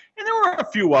style. And there were a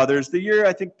few others. The year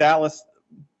I think Dallas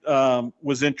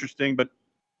was interesting. But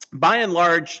by and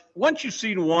large, once you've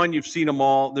seen one, you've seen them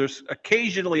all. There's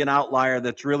occasionally an outlier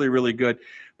that's really, really good.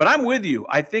 But I'm with you.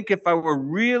 I think if I were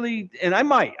really – and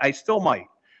I still might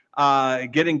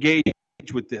get engaged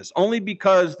with this, only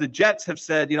because the Jets have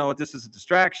said, this is a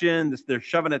distraction. They're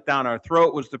shoving it down our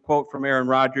throat, was the quote from Aaron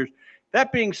Rodgers.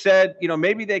 That being said,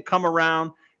 maybe they come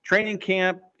around. Training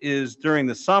camp is during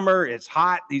the summer. It's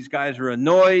hot. These guys are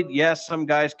annoyed. Yes, some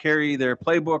guys carry their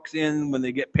playbooks in when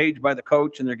they get paged by the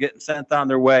coach and they're getting sent on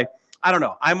their way. I don't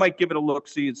know. I might give it a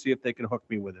look-see and see if they can hook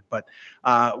me with it, but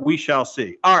we shall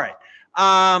see. All right.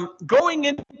 Going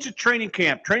into training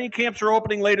camp. Training camps are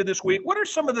opening later this week. What are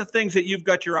some of the things that you've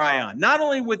got your eye on? Not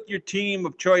only with your team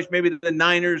of choice, maybe the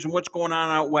Niners and what's going on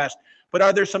out west, but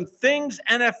are there some things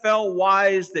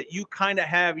NFL-wise that you kind of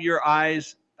have your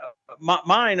eyes?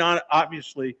 Mine, on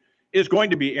obviously, is going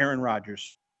to be Aaron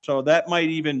Rodgers. So that might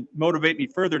even motivate me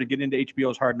further to get into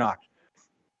HBO's Hard Knocks.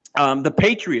 The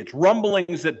Patriots,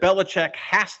 rumblings that Belichick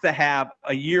has to have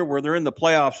a year where they're in the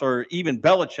playoffs, or even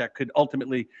Belichick could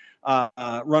ultimately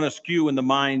run askew in the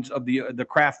minds of the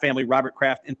Kraft family, Robert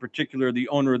Kraft in particular, the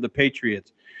owner of the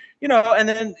Patriots. And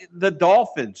then the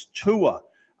Dolphins, Tua.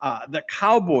 The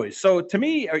Cowboys. So to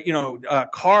me,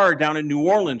 Carr down in New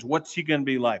Orleans, what's he going to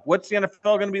be like? What's the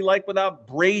NFL going to be like without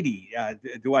Brady?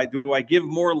 Do I give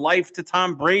more life to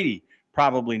Tom Brady?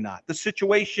 Probably not. The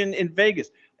situation in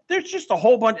Vegas. There's just a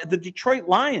whole bunch of the Detroit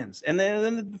Lions and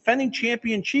then the defending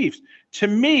champion Chiefs. To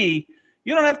me,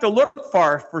 you don't have to look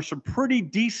far for some pretty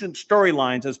decent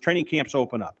storylines as training camps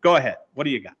open up. Go ahead. What do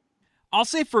you got? I'll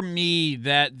say for me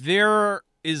that there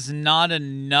is not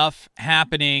enough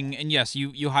happening, and yes,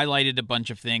 you highlighted a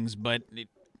bunch of things, but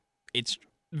it's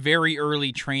very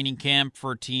early training camp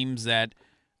for teams that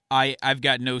I've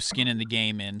got no skin in the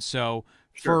game in. So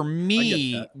for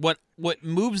me, what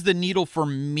moves the needle for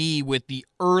me with the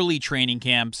early training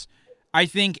camps, I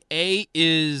think A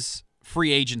is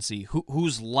free agency.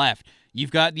 Who's left?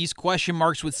 You've got these question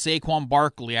marks with Saquon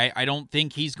Barkley. I don't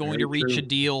think he's going to reach a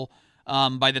deal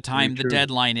by the time the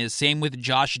deadline is. Same with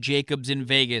Josh Jacobs in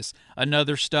Vegas,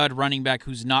 another stud running back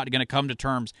who's not going to come to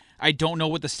terms. I don't know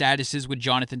what the status is with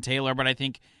Jonathan Taylor, but I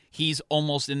think he's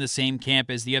almost in the same camp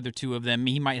as the other two of them.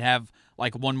 He might have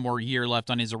like one more year left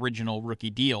on his original rookie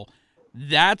deal.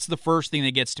 That's the first thing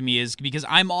that gets to me, is because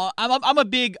I'm a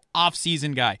big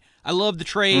off-season guy. I love the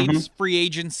trades, free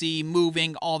agency,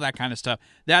 moving, all that kind of stuff.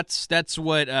 That's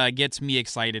what gets me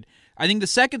excited. I think the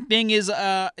second thing is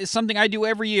something I do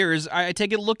every year, is I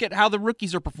take a look at how the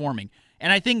rookies are performing.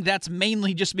 And I think that's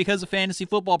mainly just because of fantasy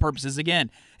football purposes.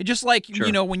 Again, it's just like,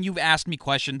 when you've asked me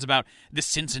questions about the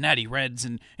Cincinnati Reds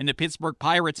and the Pittsburgh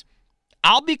Pirates,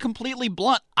 I'll be completely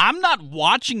blunt. I'm not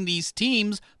watching these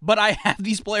teams, but I have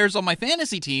these players on my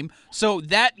fantasy team, so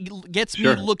that gets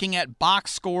me looking at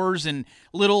box scores and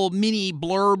little mini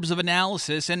blurbs of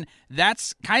analysis, and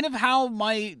that's kind of how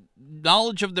my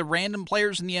knowledge of the random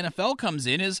players in the NFL comes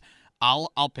in, is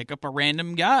I'll pick up a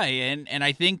random guy, and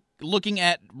I think looking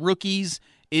at rookies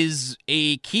is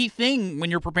a key thing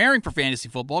when you're preparing for fantasy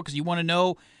football, because you want to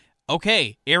know,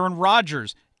 okay, Aaron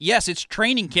Rodgers, yes, it's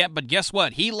training camp, but guess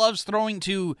what? He loves throwing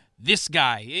to this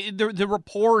guy. The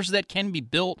rapport that can be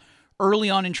built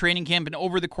early on in training camp and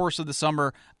over the course of the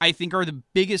summer, I think, are the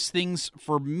biggest things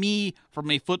for me from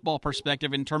a football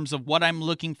perspective in terms of what I'm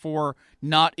looking for,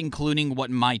 not including what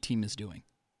my team is doing.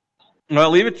 Well, I'll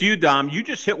leave it to you, Dom. You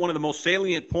just hit one of the most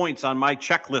salient points on my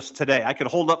checklist today. I could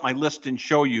hold up my list and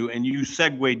show you, and you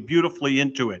segued beautifully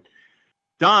into it.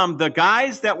 Dom, the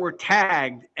guys that were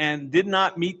tagged and did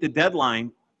not meet the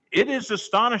deadline, it is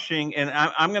astonishing, and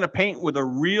I'm going to paint with a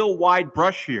real wide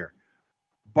brush here.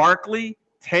 Barkley,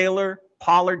 Taylor,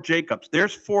 Pollard, Jacobs.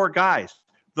 There's 4 guys.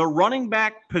 The running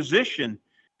back position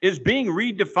is being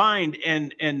redefined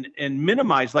and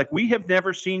minimized like we have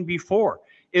never seen before.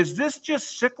 Is this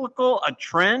just cyclical, a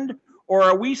trend, or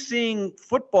are we seeing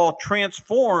football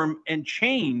transform and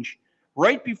change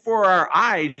right before our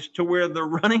eyes to where the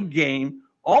running game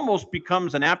almost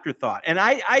becomes an afterthought? And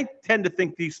I tend to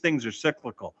think these things are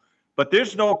cyclical, but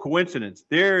there's no coincidence.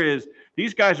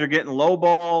 These guys are getting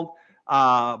lowballed.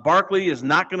 Barkley is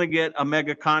not going to get a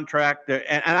mega contract,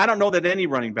 and I don't know that any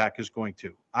running back is going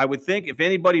to. I would think if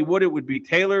anybody would, it would be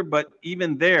Taylor, but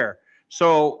even there.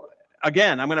 So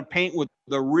again, I'm going to paint with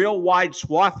the real wide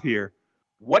swath here.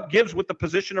 What gives with the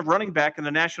position of running back in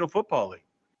the National Football League?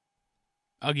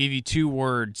 I'll give you 2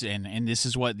 words, and this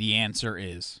is what the answer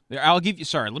is. Let me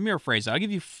rephrase it. I'll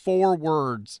give you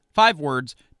 5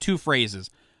 words, 2 phrases.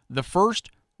 The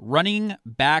first, running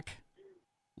back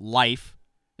life,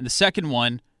 and the second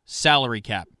one, salary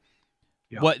cap.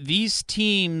 Yep. What these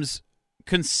teams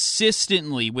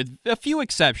consistently, with a few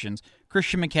exceptions,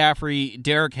 Christian McCaffrey,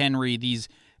 Derrick Henry, these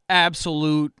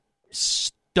absolute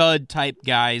stud-type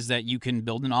guys that you can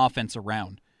build an offense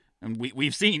around. And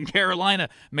we've seen Carolina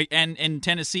and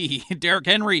Tennessee, Derrick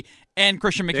Henry and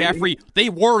Christian McCaffrey, they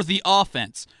were the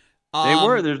offense. They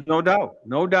were. There's no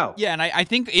doubt. Yeah, and I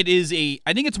think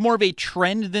it's more of a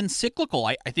trend than cyclical.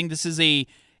 I think this is a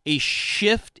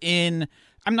shift in,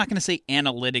 I'm not going to say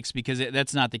analytics because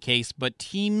that's not the case, but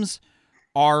teams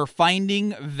are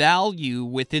finding value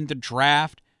within the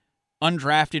draft,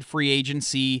 undrafted free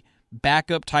agency,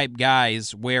 backup type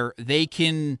guys where they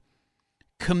can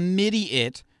committee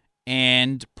it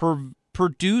and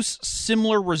produce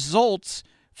similar results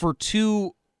for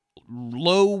 2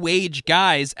 low-wage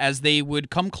guys as they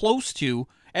would come close to,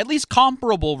 at least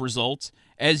comparable results,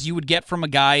 as you would get from a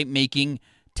guy making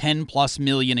 $10+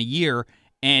 million a year.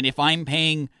 And if I'm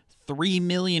paying $3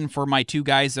 million for my 2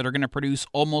 guys that are going to produce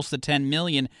almost the $10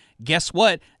 million, guess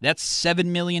what? That's $7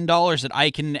 million that I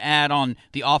can add on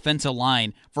the offensive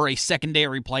line for a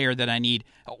secondary player that I need,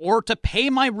 or to pay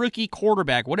my rookie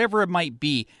quarterback, whatever it might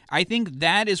be. I think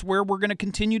that is where we're going to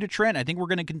continue to trend. I think we're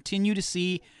going to continue to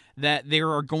see that there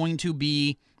are going to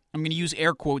be, I'm going to use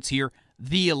air quotes here,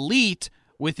 the elite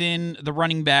within the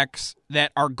running backs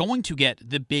that are going to get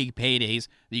the big paydays,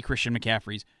 the Christian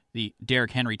McCaffreys, the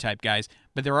Derrick Henry type guys,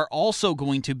 but there are also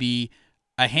going to be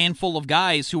a handful of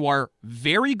guys who are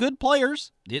very good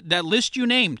players. That list you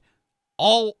named,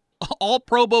 all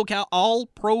Pro Bowl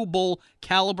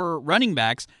caliber running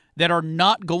backs that are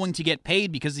not going to get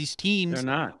paid because these teams, they're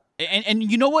not. And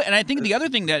you know what? And I think the other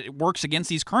thing that works against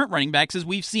these current running backs is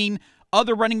we've seen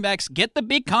other running backs get the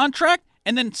big contract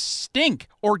and then stink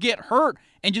or get hurt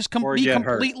and just be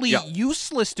completely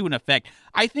useless to an effect.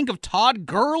 I think of Todd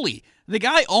Gurley, The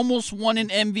guy almost won an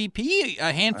MVP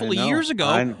a handful of years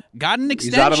ago, got an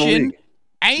extension, he's out of the league.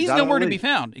 And he's nowhere to be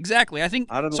found. Exactly. I think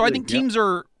teams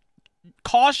are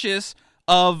cautious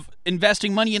of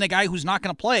investing money in a guy who's not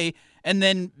going to play and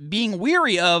then being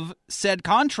weary of said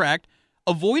contract,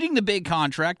 avoiding the big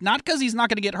contract, not because he's not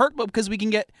going to get hurt, but because we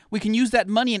can use that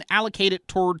money and allocate it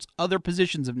towards other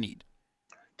positions of need.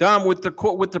 Dom, with the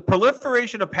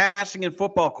proliferation of passing in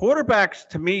football, quarterbacks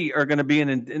to me are going to be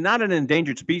not an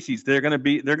endangered species. They're going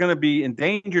to be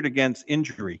endangered against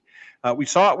injury. We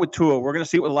saw it with Tua. We're going to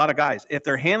see it with a lot of guys. If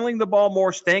they're handling the ball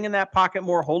more, staying in that pocket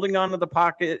more, holding on to the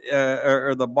pocket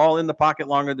or the ball in the pocket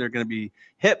longer, they're going to be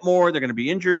hit more. They're going to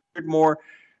be injured more.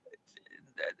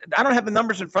 I don't have the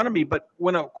numbers in front of me, but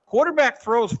when a quarterback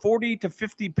throws 40 to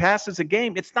 50 passes a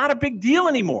game, it's not a big deal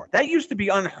anymore. That used to be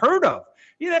unheard of.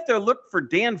 You'd have to look for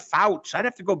Dan Fouts. I'd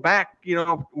have to go back,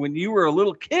 when you were a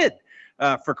little kid,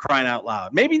 for crying out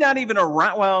loud. Maybe not even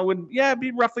around. Well, it'd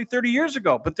be roughly 30 years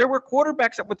ago. But there were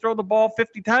quarterbacks that would throw the ball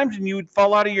 50 times and you would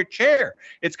fall out of your chair.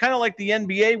 It's kind of like the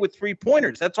NBA with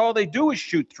 3-pointers. That's all they do is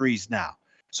shoot threes now.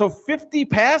 So 50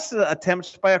 pass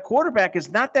attempts by a quarterback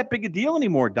is not that big a deal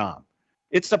anymore, Dom.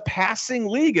 It's a passing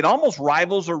league. It almost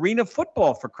rivals arena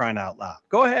football, for crying out loud.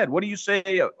 Go ahead. What do you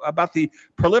say about the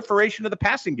proliferation of the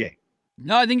passing game?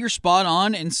 No, I think you're spot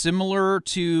on, and similar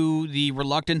to the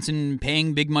reluctance in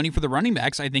paying big money for the running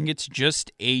backs, I think it's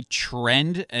just a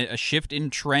trend, a shift in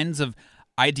trends of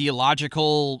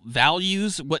ideological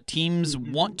values, what teams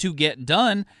want to get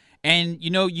done. And,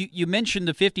 you mentioned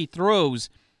the 50 throws.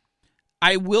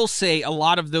 I will say a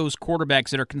lot of those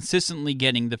quarterbacks that are consistently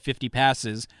getting the 50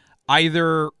 passes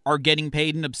either are getting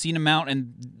paid an obscene amount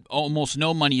and almost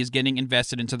no money is getting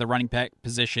invested into the running back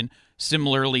position,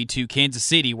 similarly to Kansas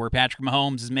City, where Patrick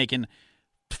Mahomes is making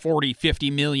 40,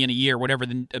 50 million a year, whatever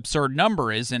the absurd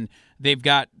number is, and they've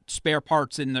got spare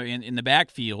parts in the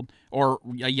backfield, or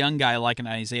a young guy like an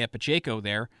Isaiah Pacheco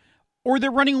there, or they're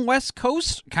running West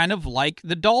Coast kind of like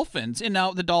the Dolphins. And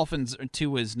now the Dolphins,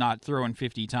 too, is not throwing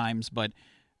 50 times, but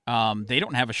they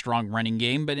don't have a strong running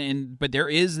game, but there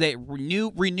is that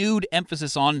renewed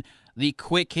emphasis on the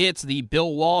quick hits, the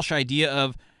Bill Walsh idea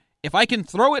of, if I can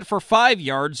throw it for 5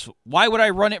 yards, why would I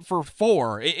run it for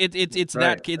 4? It's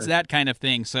that kind of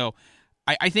thing. So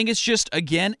I think it's just,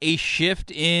 again, a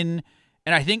shift in,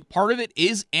 and I think part of it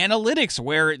is analytics,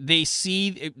 where they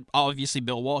see, obviously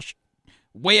Bill Walsh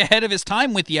way ahead of his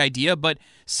time with the idea, but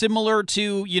similar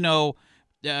to,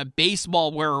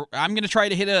 baseball, where I'm going to try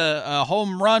to hit a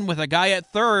home run with a guy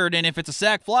at third, and if it's a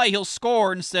sac fly, he'll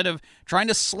score instead of trying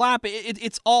to slap it.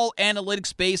 It's all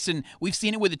analytics based, and we've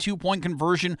seen it with a 2-point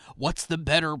conversion. What's the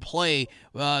better play?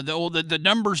 The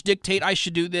numbers dictate I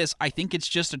should do this. I think it's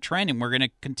just a trend, and we're going to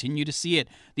continue to see it.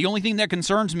 The only thing that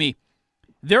concerns me,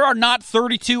 there are not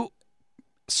 32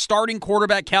 starting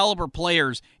quarterback caliber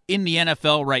players in the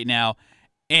NFL right now,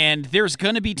 and there's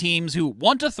going to be teams who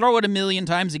want to throw it 1,000,000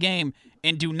 times a game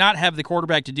and do not have the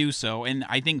quarterback to do so. And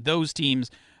I think those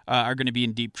teams are going to be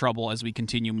in deep trouble as we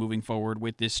continue moving forward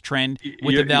with this trend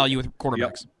with the value of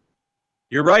quarterbacks. Yep.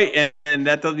 You're right, and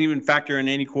that doesn't even factor in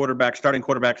any starting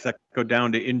quarterbacks that go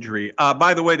down to injury.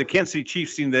 By the way, the Kansas City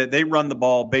Chiefs seem that they run the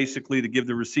ball basically to give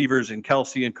the receivers and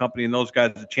Kelsey and company and those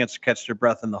guys a chance to catch their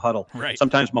breath in the huddle. Right.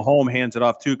 Sometimes Mahomes hands it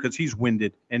off too because he's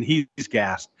winded and he's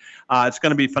gassed. It's going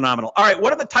to be phenomenal. All right,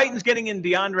 what are the Titans getting in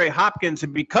DeAndre Hopkins?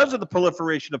 And because of the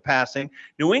proliferation of passing,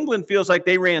 New England feels like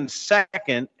they ran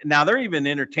second. Now they're even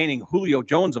entertaining Julio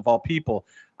Jones of all people.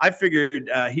 I figured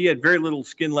he had very little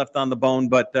skin left on the bone,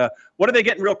 but what are they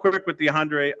getting real quick with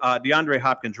DeAndre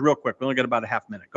Hopkins? Real quick. We only got about a half minute. Go